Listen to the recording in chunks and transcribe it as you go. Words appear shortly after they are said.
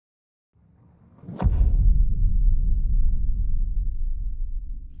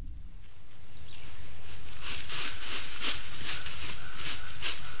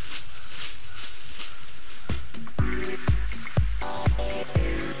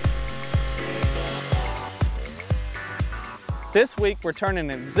This week, we're turning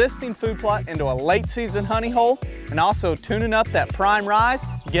an existing food plot into a late season honey hole and also tuning up that prime rise,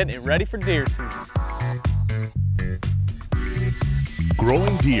 getting it ready for deer season.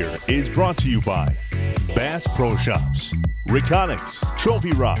 Growing Deer is brought to you by Bass Pro Shops, Reconics,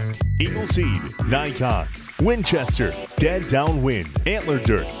 Trophy Rock, Eagle Seed, Nikon, Winchester, Dead Downwind, Antler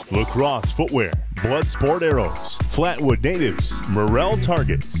Dirt, Lacrosse Footwear, Bloodsport Arrows, Flatwood Natives, Morel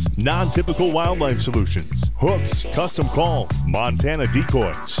Targets, Non-Typical Wildlife Solutions, Hooks, Custom Calls, Montana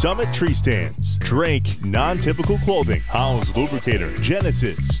Decoy, Summit Tree Stands, Drake Non-Typical Clothing, Howes Lubricator,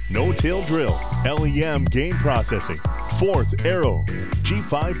 Genesis, No Tail Drill, LEM Game Processing, Fourth Arrow,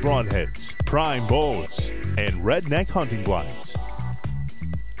 G5 Broadheads, Prime Bows, and Redneck Hunting Blinds.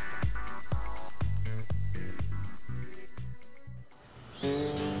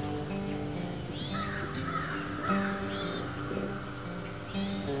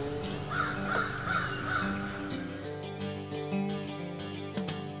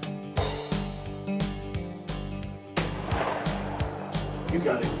 You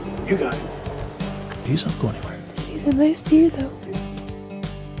got it. You got it. He's not going anywhere. He's a nice deer, though.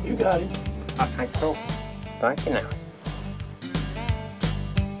 You got it. I think so. Thank you now.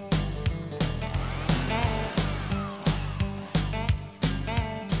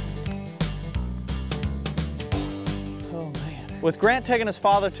 Oh man. With Grant taking his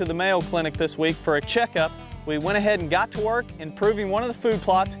father to the Mayo Clinic this week for a checkup, we went ahead and got to work improving one of the food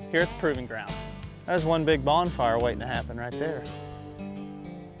plots here at the Proving Grounds. There's one big bonfire waiting to happen right there.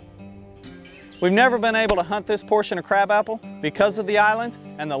 We've never been able to hunt this portion of crabapple because of the islands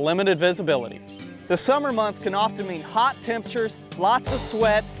and the limited visibility. The summer months can often mean hot temperatures, lots of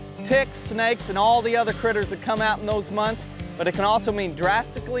sweat, ticks, snakes, and all the other critters that come out in those months, but it can also mean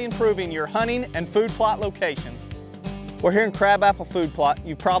drastically improving your hunting and food plot locations. We're here in Crabapple Food Plot.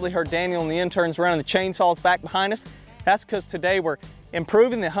 You've probably heard Daniel and the interns running the chainsaws back behind us. That's because today we're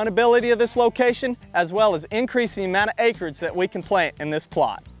improving the huntability of this location as well as increasing the amount of acreage that we can plant in this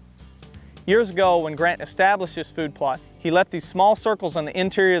plot. Years ago, when Grant established this food plot, he left these small circles on the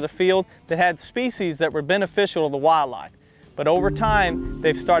interior of the field that had species that were beneficial to the wildlife. But over time,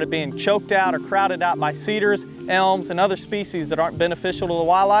 they've started being choked out or crowded out by cedars, elms, and other species that aren't beneficial to the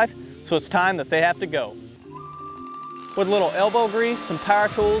wildlife, so it's time that they have to go. With a little elbow grease, some power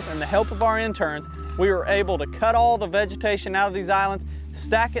tools, and the help of our interns, we were able to cut all the vegetation out of these islands,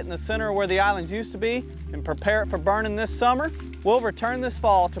 stack it in the center where the islands used to be, and prepare it for burning this summer. We'll return this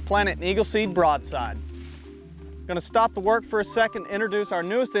fall to plant it in Eagle Seed broadside. I'm going to stop the work for a second to introduce our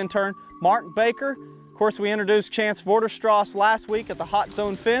newest intern, Mark Baker. Of course, we introduced Chance Vorderstrass last week at the Hot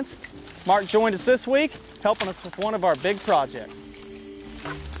Zone Fence. Mark joined us this week, helping us with one of our big projects.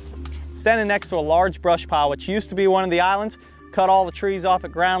 Standing next to a large brush pile, which used to be one of the islands, cut all the trees off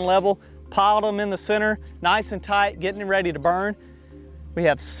at ground level, piled them in the center, nice and tight, getting ready to burn. We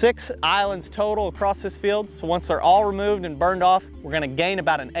have 6 islands total across this field, so once they're all removed and burned off, we're going to gain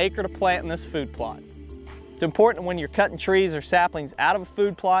about an acre to plant in this food plot. It's important when you're cutting trees or saplings out of a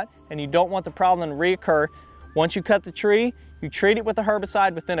food plot and you don't want the problem to reoccur. Once you cut the tree, you treat it with a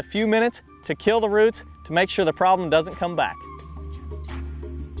herbicide within a few minutes to kill the roots to make sure the problem doesn't come back.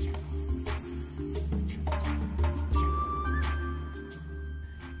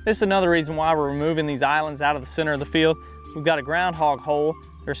 This is another reason why we're removing these islands out of the center of the field. We've got a groundhog hole.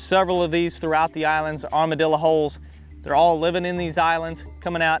 There's several of these throughout the islands, armadillo holes. They're all living in these islands,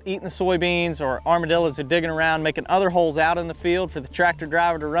 coming out, eating the soybeans, or armadillos are digging around, making other holes out in the field for the tractor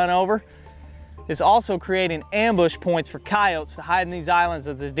driver to run over. It's also creating ambush points for coyotes to hide in these islands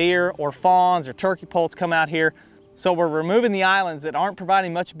as the deer or fawns or turkey poults come out here. So we're removing the islands that aren't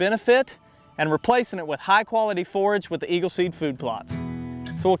providing much benefit and replacing it with high quality forage with the Eagle Seed food plots.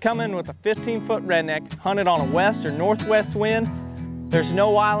 So we'll come in with a 15-foot redneck, hunted on a west or northwest wind. There's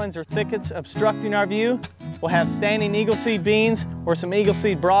no islands or thickets obstructing our view. We'll have standing Eagle Seed beans or some Eagle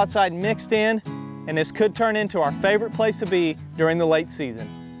Seed broadside mixed in, and this could turn into our favorite place to be during the late season.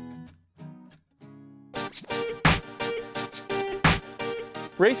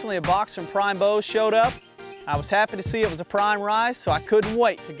 Recently, a box from Prime Bows showed up. I was happy to see it was a prime rise, so I couldn't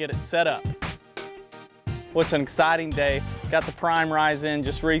wait to get it set up. Well, it's an exciting day. Got the prime rise in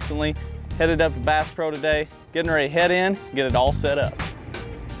just recently. Headed up to Bass Pro today, getting ready to head in, get it all set up.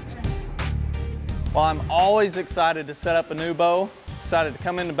 Well, I'm always excited to set up a new bow. Decided to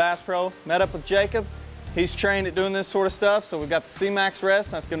come into Bass Pro, met up with Jacob. He's trained at doing this sort of stuff, so we've got the C-Max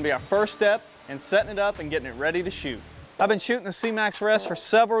Rest. That's gonna be our first step in setting it up and getting it ready to shoot. I've been shooting the C-Max Rest for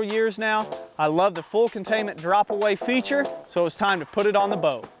several years now. I love the full containment drop away feature, so it's time to put it on the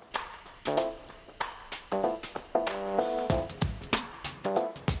bow.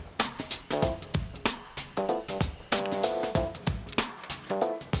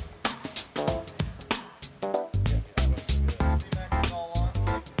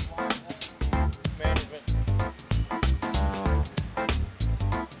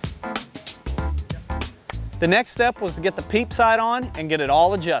 The next step was to get the peep sight on and get it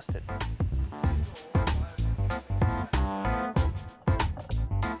all adjusted.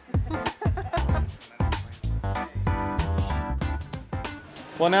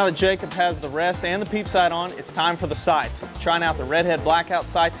 Well, now that Jacob has the rest and the peep sight on, it's time for the sights. Trying out the redhead blackout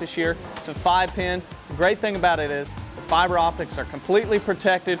sights this year. It's a 5-pin. The great thing about it is the fiber optics are completely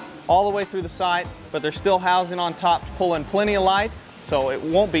protected all the way through the sight, but there's still housing on top to pull in plenty of light, so it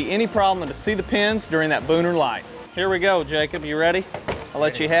won't be any problem to see the pins during that booner light. Here we go, Jacob. You ready? I'll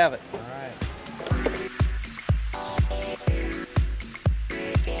let you have it.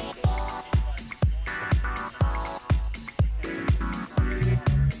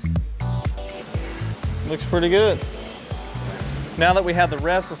 Looks pretty good. Now that we have the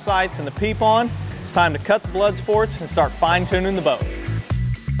rest of the sights and the peep on, it's time to cut the blood sports and start fine-tuning the bow.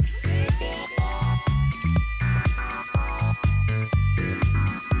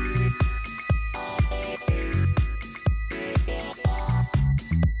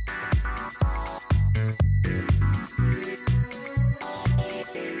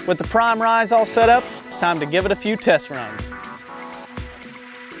 With the prime rise all set up, it's time to give it a few test runs.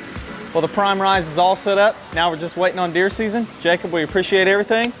 Well, the prime rise is all set up. Now we're just waiting on deer season. Jacob, we appreciate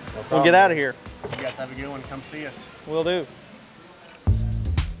everything. No problem. We'll get out of here. You guys have a good one. Come see us. Will do.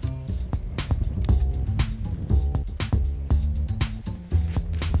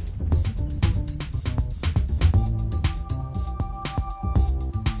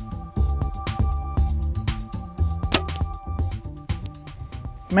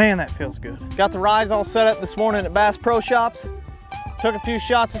 Man, that feels good. Got the rise all set up this morning at Bass Pro Shops. Took a few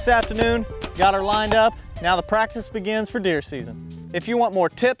shots this afternoon, got her lined up. Now the practice begins for deer season. If you want more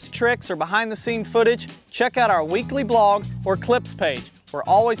tips, tricks, or behind the scene footage, check out our weekly blog or clips page. We're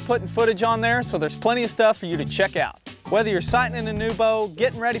always putting footage on there, so there's plenty of stuff for you to check out. Whether you're sighting in a new bow,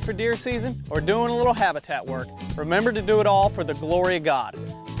 getting ready for deer season, or doing a little habitat work, remember to do it all for the glory of God.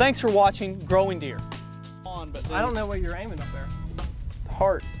 Thanks for watching Growing Deer. I don't know what you're aiming up there. The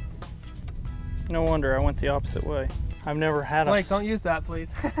heart. No wonder I went the opposite way. I've never had Blake, don't use that,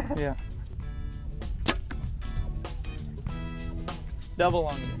 please. Yeah. Double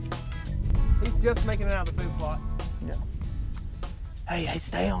lung. He's just making it out of the food plot. Yeah. Hey,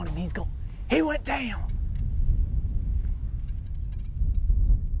 stay on him. He went down.